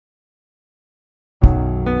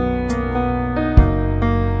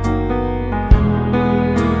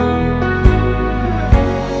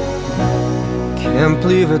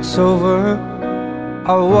believe it's over.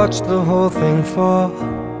 I watched the whole thing fall,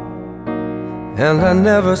 and I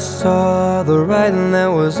never saw the writing that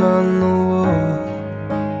was on the wall.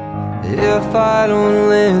 If I'd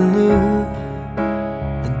only knew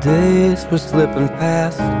the days were slipping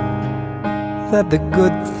past, that the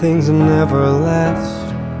good things never last,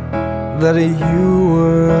 that you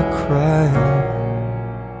were crying.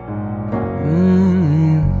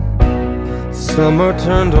 Summer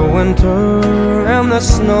turned to winter, and the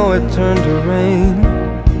snow it turned to rain.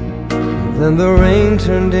 Then the rain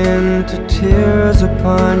turned into tears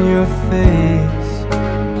upon your face.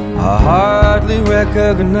 I hardly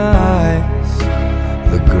recognize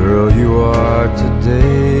the girl you are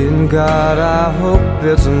today. And God, I hope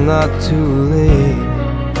it's not too late.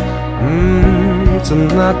 It's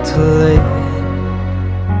not too late.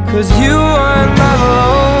 'Cause you are not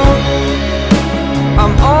alone.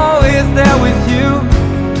 I'm always there with you,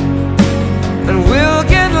 and we'll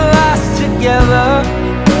get lost together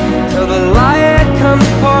till the light comes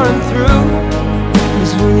pouring through.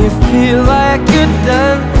 'Cause when you feel like you're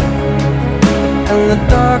done and the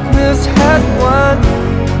darkness has won,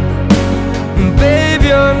 babe,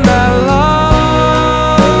 you're not lost.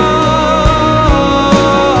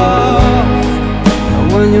 And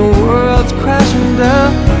when your world's crashing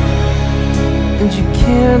down and you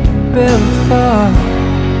can't bear the thought,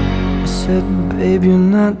 I said, babe, you're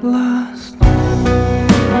not lost.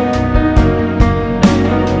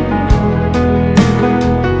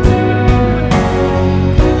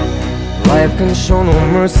 Life can show no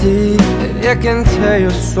mercy, it can tear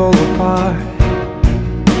your soul apart.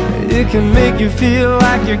 It can make you feel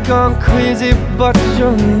like you're gone crazy, but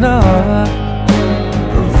you're not.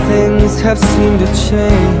 Things have seemed to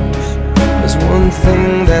change, there's one thing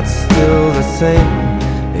that's still the same.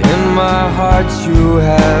 In my heart you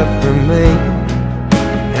have remained,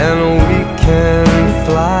 and we can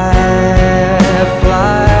fly,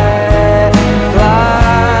 fly,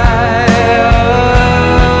 fly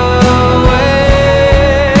away.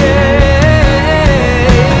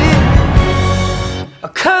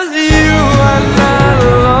 'Cause you are not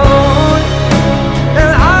alone,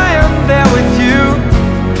 and I am there with you,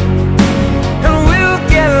 and we'll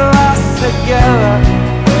get lost together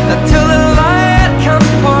until the light comes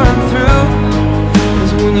pouring through.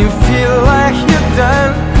 'Cause when you feel like you're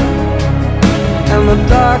done and the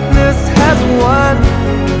darkness has won,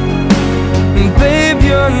 babe,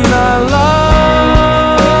 you're not lost.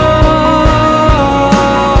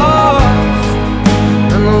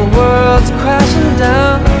 And the world's crashing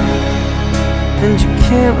down and you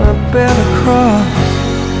can't bear the cross.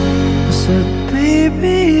 I said,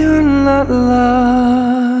 baby, you're not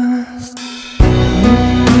lost.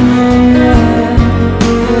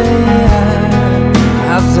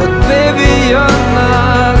 I said, baby, you're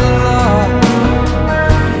not lost.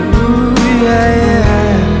 Ooh, yeah,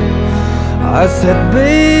 yeah. I said,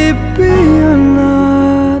 baby,